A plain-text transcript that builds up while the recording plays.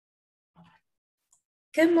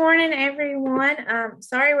Good morning, everyone.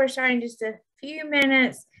 Sorry we're starting just a few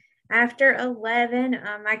minutes after 11.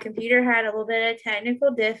 My computer had a little bit of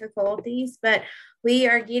technical difficulties, but we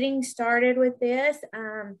are getting started with this.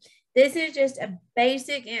 This is just a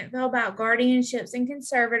basic info about guardianships and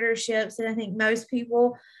conservatorships, and I think most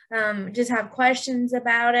people just have questions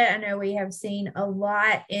about it. I know we have seen a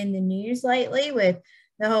lot in the news lately with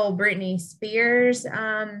the whole Britney Spears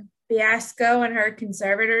fiasco and her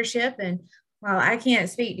conservatorship, and while I can't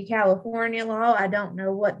speak to California law, I don't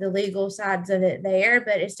know what the legal sides of it there,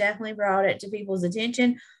 but it's definitely brought it to people's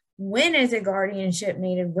attention. When is a guardianship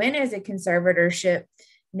needed? When is a conservatorship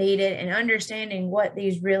needed? And understanding what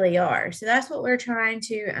these really are. So that's what we're trying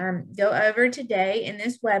to go over today in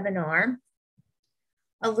this webinar.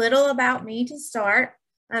 A little about me to start.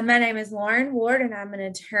 My name is Lauren Ward, and I'm an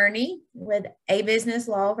attorney with a business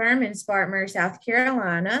law firm in Spartanburg, South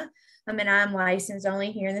Carolina. And I'm licensed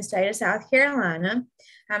only here in the state of South Carolina.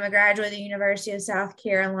 I'm a graduate of the University of South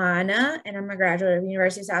Carolina, and I'm a graduate of the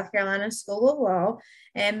University of South Carolina School of Law.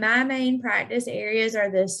 And my main practice areas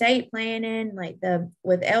are the estate planning,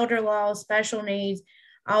 with elder law, special needs,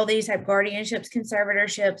 all these type guardianships,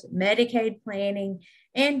 conservatorships, Medicaid planning,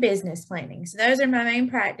 and business planning. So those are my main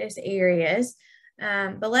practice areas.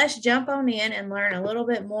 But let's jump on in and learn a little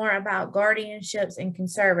bit more about guardianships and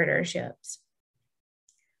conservatorships.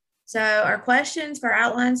 So our questions for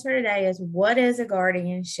outlines for today is, what is a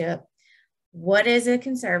guardianship? What is a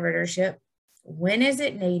conservatorship? When is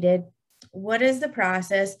it needed? What is the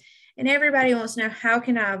process? And everybody wants to know, how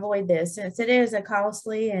can I avoid this, since it is a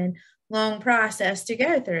costly and long process to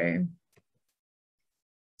go through?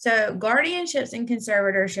 So guardianships and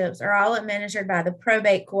conservatorships are all administered by the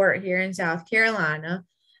probate court here in South Carolina.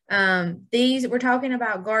 We're talking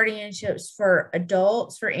about guardianships for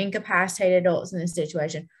adults, for incapacitated adults in this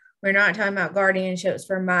situation. We're not talking about guardianships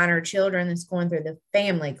for minor children that's going through the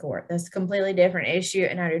family court. That's a completely different issue,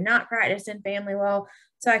 and I do not practice in family law,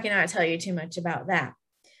 so I cannot tell you too much about that.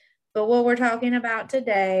 But what we're talking about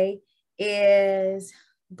today is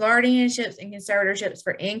guardianships and conservatorships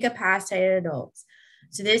for incapacitated adults.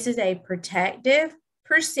 So this is a protective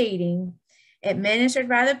proceeding administered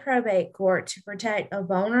by the probate court to protect a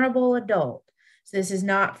vulnerable adult. So this is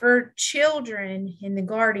not for children in the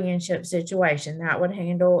guardianship situation. That would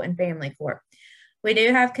handle in family court. We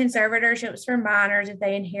do have conservatorships for minors if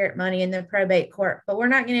they inherit money in the probate court, but we're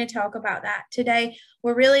not going to talk about that today.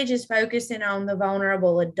 We're really just focusing on the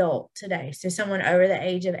vulnerable adult today, so someone over the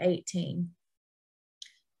age of 18.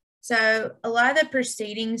 So a lot of the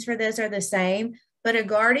proceedings for this are the same, but a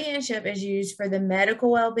guardianship is used for the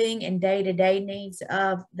medical well-being and day-to-day needs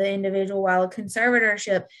of the individual, while a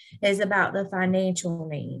conservatorship is about the financial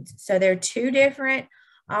needs. So there are two different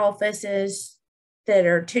offices that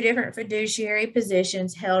are two different fiduciary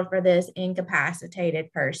positions held for this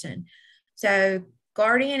incapacitated person. So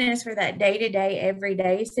guardian is for that day-to-day,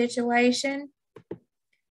 everyday situation,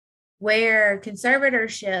 where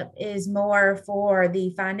conservatorship is more for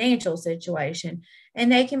the financial situation.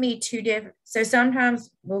 And they can be two different. So sometimes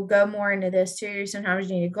we'll go more into this too. Sometimes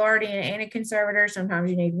you need a guardian and a conservator. Sometimes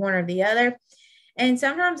you need one or the other. And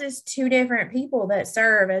sometimes it's two different people that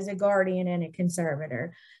serve as a guardian and a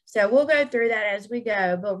conservator. So we'll go through that as we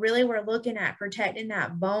go. But really, we're looking at protecting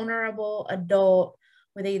that vulnerable adult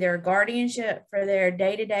with either a guardianship for their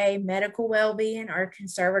day-to-day medical well-being or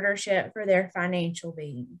conservatorship for their financial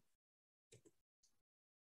being.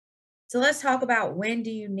 So let's talk about, when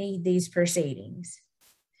do you need these proceedings?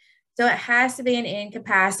 So it has to be an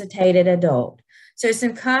incapacitated adult. So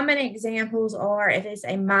some common examples are if it's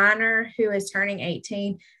a minor who is turning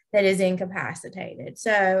 18 that is incapacitated.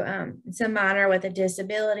 So it's a minor with a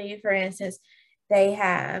disability. For instance, they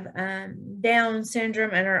have Down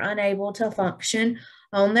syndrome and are unable to function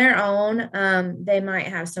on their own. They might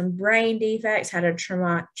have some brain defects, had a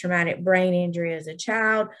traumatic brain injury as a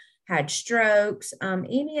child, had strokes,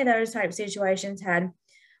 any of those type of situations had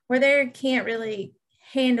where they can't really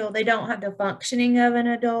handle, they don't have the functioning of an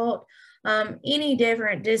adult, any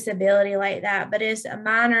different disability like that. But it's a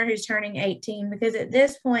minor who's turning 18, because at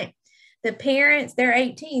this point, the parents, they're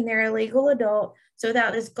 18, they're a legal adult. So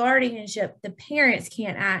without this guardianship, the parents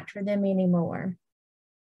can't act for them anymore.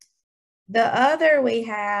 The other we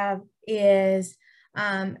have is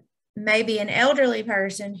maybe an elderly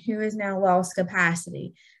person who has now lost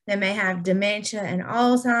capacity. They may have dementia and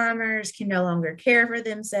Alzheimer's, can no longer care for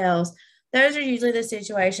themselves. Those are usually the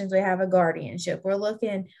situations we have a guardianship. We're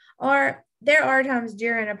looking, or there are times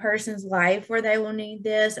during a person's life where they will need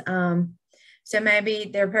this. So maybe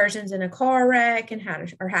their person's in a car wreck and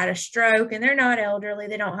had a stroke, and they're not elderly,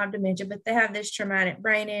 they don't have dementia, but they have this traumatic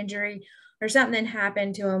brain injury, or something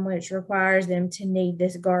happened to them which requires them to need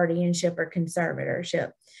this guardianship or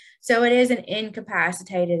conservatorship. So it is an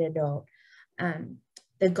incapacitated adult.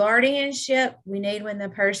 The guardianship we need when the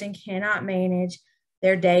person cannot manage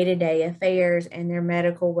their day-to-day affairs and their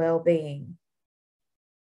medical well-being.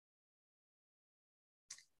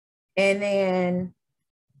 And then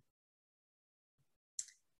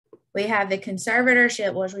we have the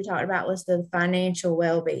conservatorship, which we talked about was the financial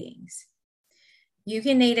well-beings. You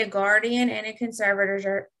can need a guardian and a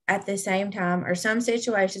conservator at the same time, or some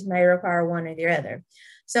situations may require one or the other.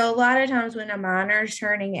 So a lot of times when a minor is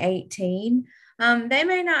turning 18, they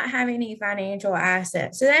may not have any financial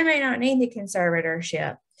assets, so they may not need the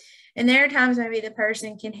conservatorship. And there are times maybe the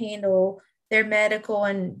person can handle their medical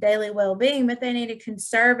and daily well-being, but they need a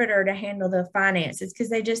conservator to handle the finances because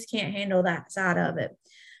they just can't handle that side of it.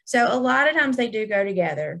 So a lot of times they do go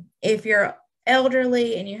together. If you're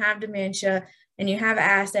elderly and you have dementia and you have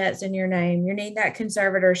assets in your name, you need that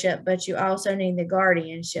conservatorship, but you also need the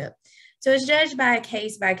guardianship. So it's judged by a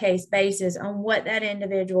case-by-case basis on what that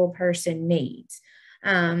individual person needs.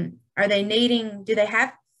 Are they needing, do they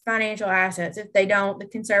have financial assets? If they don't, the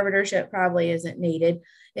conservatorship probably isn't needed.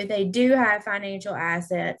 If they do have financial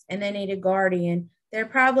assets and they need a guardian, they're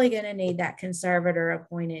probably going to need that conservator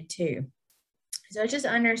appointed too. So just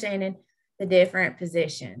understanding the different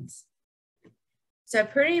positions. So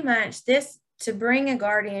pretty much this, to bring a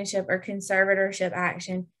guardianship or conservatorship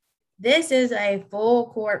action, this is a full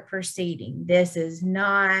court proceeding. This is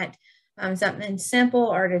not something simple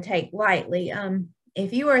or to take lightly.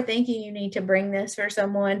 If you are thinking you need to bring this for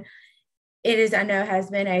someone, it is, I know, has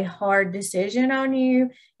been a hard decision on you.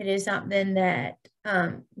 It is something that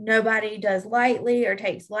nobody does lightly or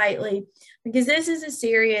takes lightly, because this is a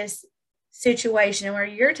serious situation where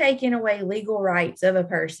you're taking away legal rights of a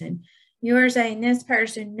person. You are saying this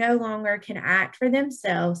person no longer can act for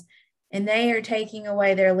themselves, and they are taking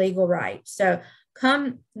away their legal rights. So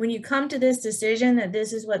when you come to this decision that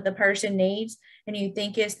this is what the person needs and you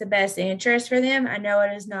think it's the best interest for them, I know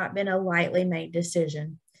it has not been a lightly made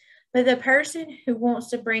decision. But the person who wants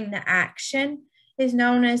to bring the action is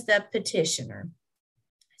known as the petitioner.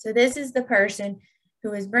 So this is the person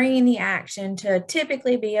who is bringing the action to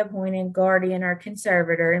typically be appointed guardian or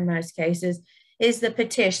conservator in most cases is the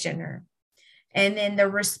petitioner. And then the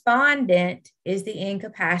respondent is the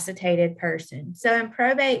incapacitated person. So in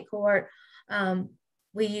probate court,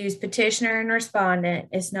 we use petitioner and respondent.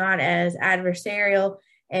 It's not as adversarial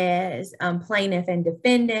as plaintiff and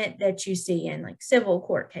defendant that you see in like civil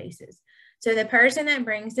court cases. So the person that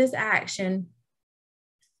brings this action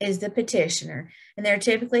is the petitioner, and they're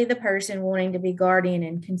typically the person wanting to be guardian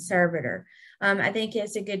and conservator. I think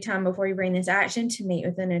it's a good time before you bring this action to meet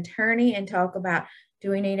with an attorney and talk about, do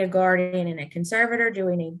we need a guardian and a conservator? Do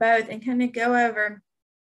we need both? And kind of go over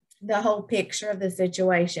the whole picture of the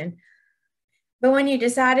situation. But when you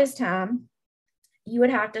decide it's time, you would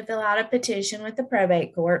have to fill out a petition with the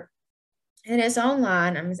probate court. And it's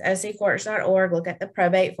online. It's sccourts.org. Look at the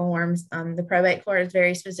probate forms. The probate court has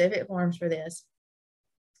very specific forms for this.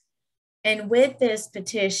 And with this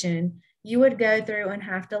petition, you would go through and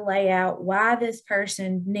have to lay out why this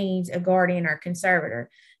person needs a guardian or conservator.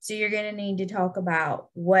 So you're going to need to talk about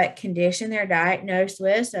what condition they're diagnosed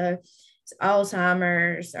with. So it's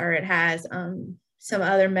Alzheimer's, or it has some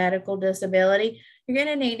other medical disability. You're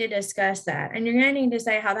going to need to discuss that. And you're going to need to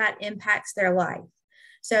say how that impacts their life.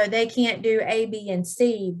 So they can't do A, B, and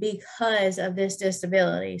C because of this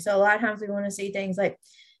disability. So a lot of times we want to see things like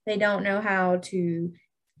they don't know how to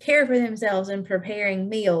care for themselves in preparing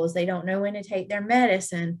meals. They don't know when to take their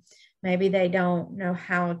medicine. Maybe they don't know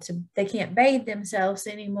they can't bathe themselves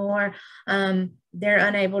anymore. They're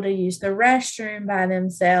unable to use the restroom by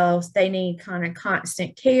themselves. They need kind of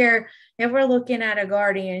constant care. If we're looking at a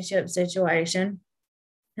guardianship situation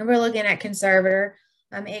and we're looking at conservator,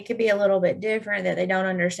 it could be a little bit different, that they don't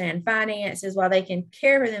understand finances. While they can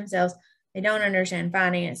care for themselves, they don't understand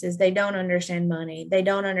finances. They don't understand money. They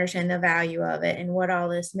don't understand the value of it and what all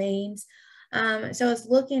this means. So it's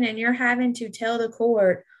looking, and you're having to tell the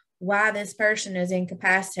court why this person is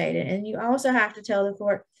incapacitated. And you also have to tell the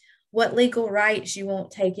court what legal rights you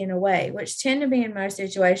want taken away, which tend to be in most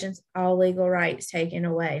situations, all legal rights taken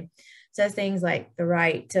away. So things like the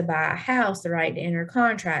right to buy a house, the right to enter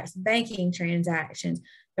contracts, banking transactions,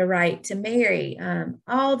 the right to marry,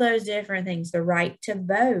 all those different things, the right to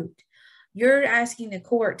vote. You're asking the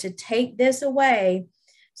court to take this away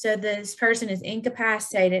so this person is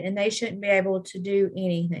incapacitated and they shouldn't be able to do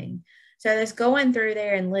anything. So it's going through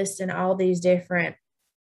there and listing all these different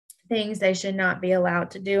things they should not be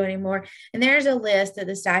allowed to do anymore. And there's a list that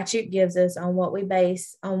the statute gives us on what we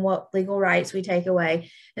base, on what legal rights we take away.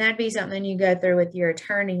 And that'd be something you go through with your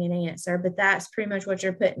attorney and answer, but that's pretty much what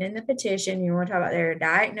you're putting in the petition. You want to talk about their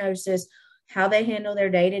diagnosis, how they handle their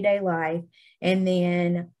day-to-day life, and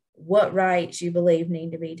then what rights you believe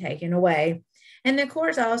need to be taken away. And the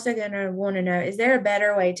court's also going to want to know, is there a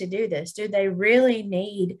better way to do this? Do they really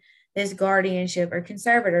need this guardianship or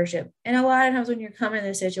conservatorship? And a lot of times when you're coming in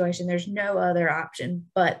this situation, there's no other option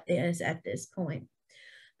but this at this point.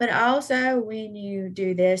 But also when you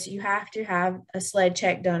do this, you have to have a SLED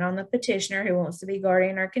check done on the petitioner who wants to be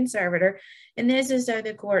guardian or conservator. And this is so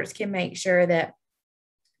the courts can make sure that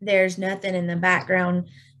there's nothing in the background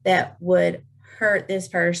that would hurt this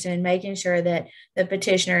person, making sure that the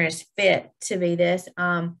petitioner is fit to be this.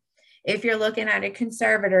 If you're looking at a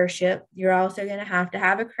conservatorship, you're also going to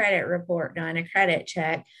have a credit report done, a credit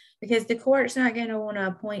check, because the court's not going to want to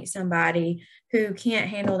appoint somebody who can't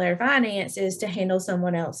handle their finances to handle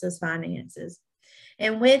someone else's finances.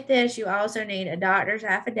 And with this, you also need a doctor's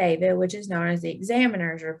affidavit, which is known as the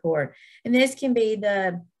examiner's report. And this can be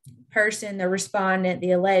the person, the respondent,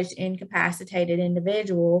 the alleged incapacitated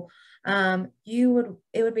individual. Could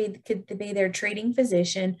be their treating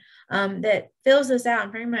physician that fills this out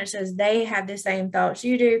and pretty much says they have the same thoughts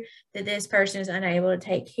you do, that this person is unable to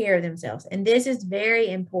take care of themselves. And this is very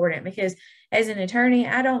important because as an attorney,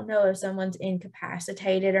 I don't know if someone's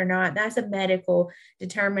incapacitated or not. That's a medical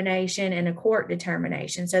determination and a court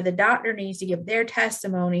determination. So the doctor needs to give their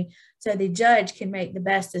testimony so the judge can make the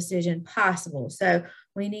best decision possible. So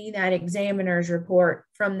we need that examiner's report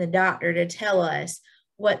from the doctor to tell us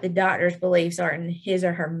what the doctor's beliefs are in his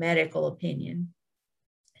or her medical opinion.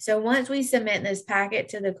 So once we submit this packet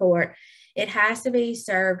to the court, it has to be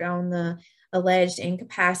served on the alleged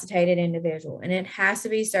incapacitated individual, and it has to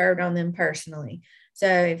be served on them personally. So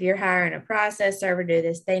if you're hiring a process server to do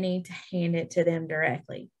this, they need to hand it to them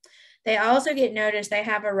directly. They also get notice they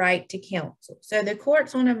have a right to counsel. So the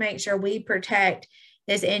courts want to make sure we protect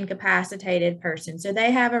this incapacitated person. So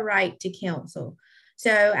they have a right to counsel. So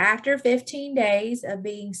after 15 days of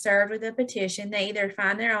being served with a petition, they either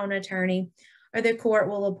find their own attorney or the court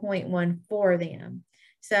will appoint one for them.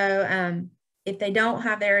 So if they don't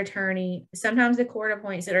have their attorney, sometimes the court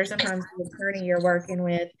appoints it, or sometimes the attorney you're working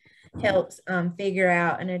with helps figure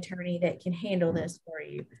out an attorney that can handle this for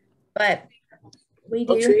you. But we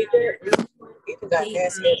do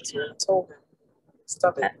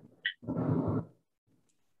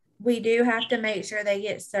we do have to make sure they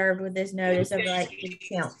get served with this notice of right to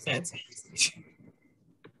counsel.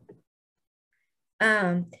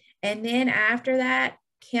 And then after that,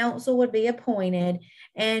 counsel would be appointed.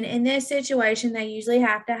 And in this situation, they usually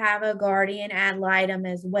have to have a guardian ad litem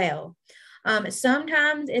as well.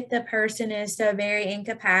 Sometimes if the person is so very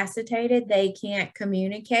incapacitated, they can't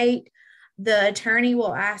communicate, the attorney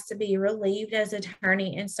will ask to be relieved as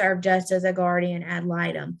attorney and serve just as a guardian ad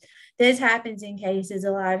litem. This happens in cases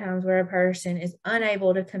a lot of times where a person is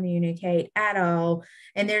unable to communicate at all,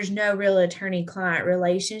 and there's no real attorney-client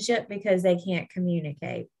relationship because they can't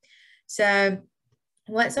communicate. So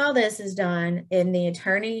once all this is done, and the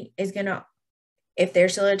attorney is going to, if they're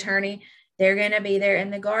still an attorney, they're going to be there,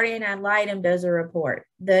 and the guardian ad litem does a report.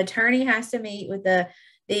 The attorney has to meet with the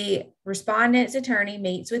respondent's attorney,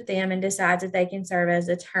 meets with them and decides if they can serve as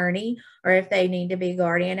attorney or if they need to be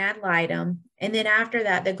guardian ad litem. And then after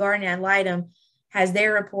that, the guardian ad litem has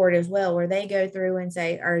their report as well, where they go through and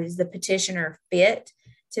say, is the petitioner fit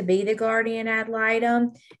to be the guardian ad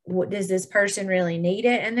litem? What, does this person really need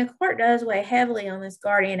it? And the court does weigh heavily on this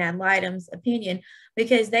guardian ad litem's opinion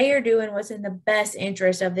because they are doing what's in the best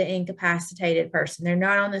interest of the incapacitated person. They're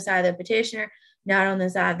not on the side of the petitioner, not on the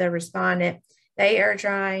side of the respondent. They are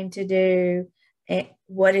trying to do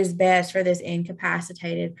what is best for this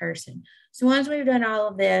incapacitated person. So once we've done all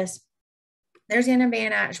of this, there's going to be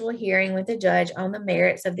an actual hearing with the judge on the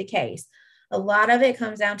merits of the case. A lot of it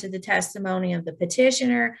comes down to the testimony of the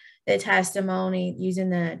petitioner, the testimony using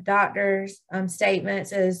the doctor's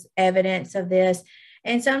statements as evidence of this.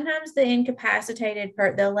 And sometimes the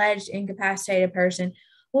the alleged incapacitated person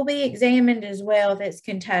will be examined as well if it's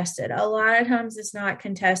contested. A lot of times it's not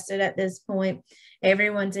contested at this point.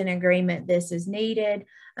 Everyone's in agreement this is needed.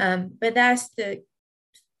 But that's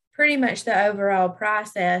pretty much the overall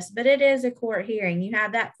process. But it is a court hearing. You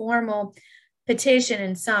have that formal petition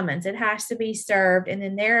and summons. It has to be served, and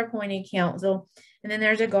then they're appointed counsel. And then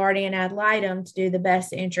there's a guardian ad litem to do the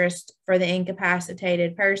best interest for the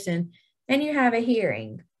incapacitated person. And you have a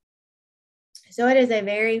hearing. So it is a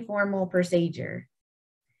very formal procedure.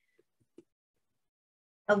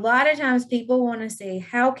 a lot of times people want to see,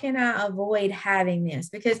 how can I avoid having this?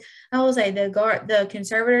 Because I will say the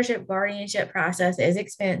conservatorship guardianship process is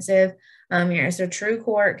expensive. It's a true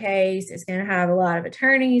court case. It's going to have a lot of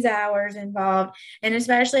attorneys' hours involved. And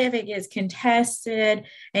especially if it gets contested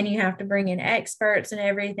and you have to bring in experts and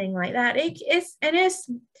everything like that, it's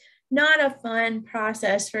not a fun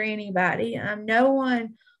process for anybody. No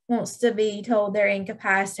one wants to be told they're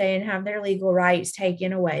incapacitated and have their legal rights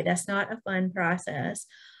taken away. That's not a fun process.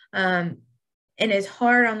 And it's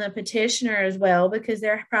hard on the petitioner as well, because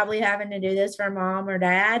they're probably having to do this for mom or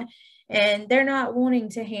dad, and they're not wanting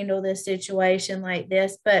to handle this situation like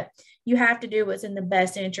this, but you have to do what's in the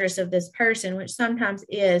best interest of this person, which sometimes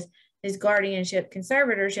is guardianship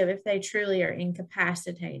conservatorship if they truly are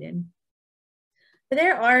incapacitated. But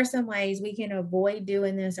there are some ways we can avoid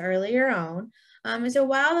doing this earlier on. And so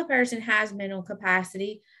while the person has mental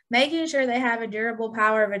capacity, making sure they have a durable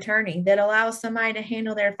power of attorney that allows somebody to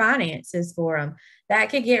handle their finances for them. That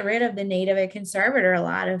could get rid of the need of a conservator a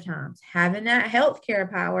lot of times. Having that healthcare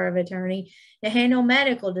power of attorney to handle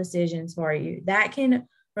medical decisions for you, that can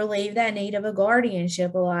relieve that need of a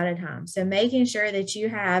guardianship a lot of times. So making sure that you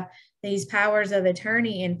have these powers of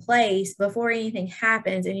attorney in place before anything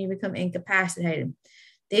happens and you become incapacitated.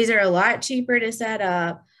 These are a lot cheaper to set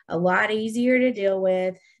up, a lot easier to deal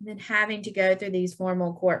with than having to go through these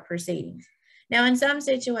formal court proceedings. Now, in some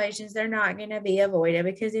situations, they're not going to be avoided,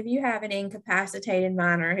 because if you have an incapacitated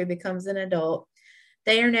minor who becomes an adult,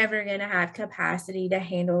 they are never going to have capacity to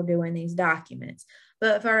handle doing these documents.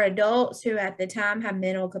 But for adults who at the time have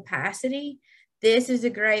mental capacity, this is a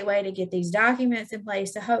great way to get these documents in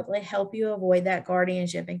place to hopefully help you avoid that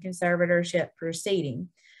guardianship and conservatorship proceeding.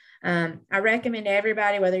 I recommend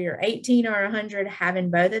everybody, whether you're 18 or 100,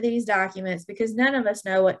 having both of these documents, because none of us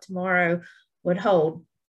know what tomorrow would hold.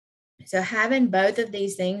 So having both of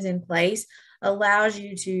these things in place allows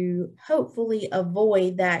you to hopefully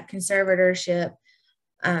avoid that conservatorship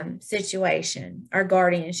situation or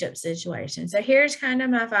guardianship situation. So here's kind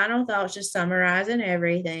of my final thoughts, just summarizing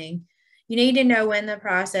everything. You need to know when the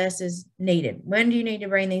process is needed. When do you need to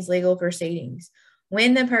bring these legal proceedings?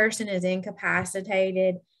 When the person is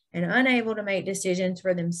incapacitated and unable to make decisions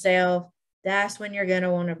for themselves, that's when you're going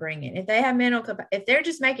to want to bring it. If they have if they're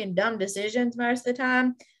just making dumb decisions most of the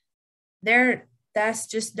time, that's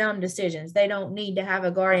just dumb decisions. They don't need to have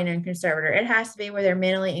a guardian and conservator. It has to be where they're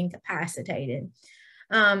mentally incapacitated.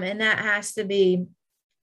 And that has to be,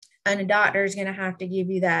 and a doctor is going to have to give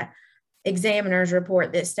you that examiner's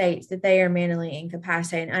report that states that they are mentally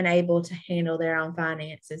incapacitated and unable to handle their own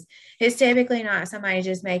finances. It's typically not somebody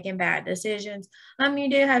just making bad decisions. You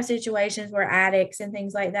do have situations where addicts and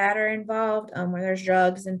things like that are involved, where there's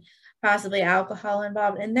drugs and possibly alcohol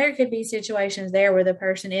involved. And there could be situations there where the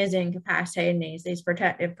person is incapacitated and needs these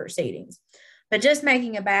protective proceedings. But just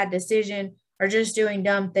making a bad decision or just doing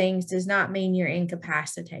dumb things does not mean you're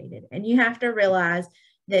incapacitated. And you have to realize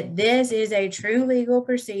that this is a true legal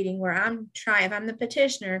proceeding where if I'm the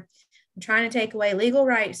petitioner, I'm trying to take away legal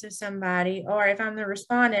rights of somebody, or if I'm the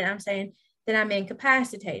respondent, I'm saying that I'm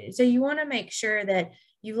incapacitated. So you want to make sure that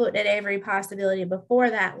you've looked at every possibility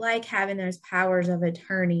before that, like having those powers of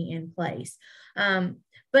attorney in place.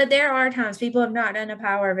 But there are times people have not done a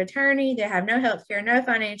power of attorney, they have no health care, no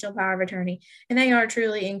financial power of attorney, and they are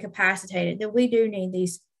truly incapacitated, that we do need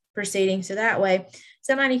these proceedings. So that way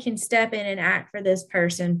somebody can step in and act for this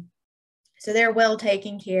person. So they're well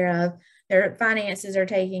taken care of, their finances are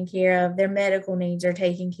taken care of, their medical needs are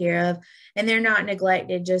taken care of, and they're not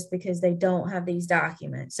neglected just because they don't have these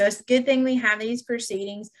documents. So it's a good thing we have these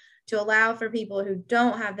proceedings to allow for people who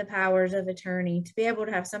don't have the powers of attorney to be able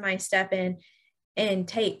to have somebody step in and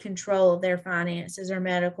take control of their finances or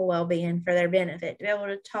medical well-being for their benefit, to be able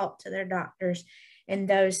to talk to their doctors and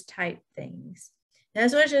those type things.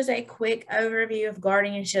 This was just a quick overview of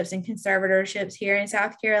guardianships and conservatorships here in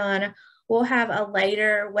South Carolina. We'll have a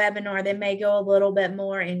later webinar that may go a little bit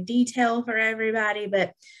more in detail for everybody,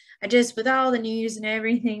 but with all the news and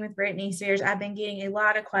everything with Britney Spears, I've been getting a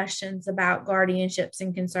lot of questions about guardianships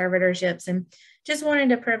and conservatorships, and just wanted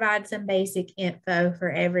to provide some basic info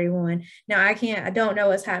for everyone. Now, I don't know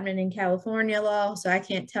what's happening in California law, so I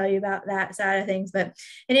can't tell you about that side of things, but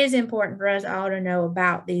it is important for us all to know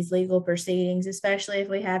about these legal proceedings, especially if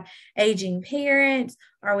we have aging parents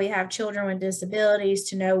or we have children with disabilities,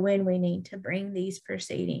 to know when we need to bring these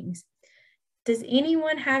proceedings. Does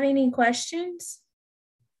anyone have any questions?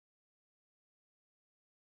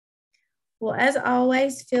 Well, as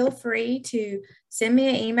always, feel free to send me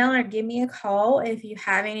an email or give me a call if you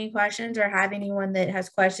have any questions or have anyone that has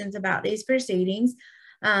questions about these proceedings.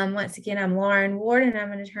 Once again, I'm Lauren Ward, and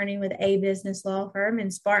I'm an attorney with a business law firm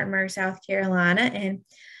in Spartanburg, South Carolina. And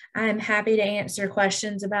I'm happy to answer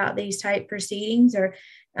questions about these type proceedings or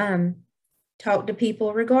talk to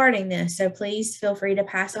people regarding this. So please feel free to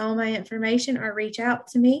pass on my information or reach out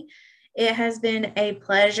to me. It has been a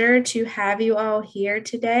pleasure to have you all here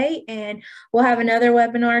today, and we'll have another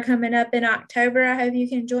webinar coming up in October. I hope you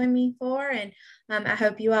can join me for, and I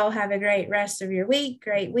hope you all have a great rest of your week,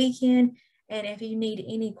 great weekend. And if you need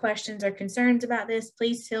any questions or concerns about this,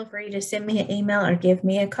 please feel free to send me an email or give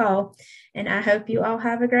me a call. And I hope you all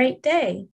have a great day.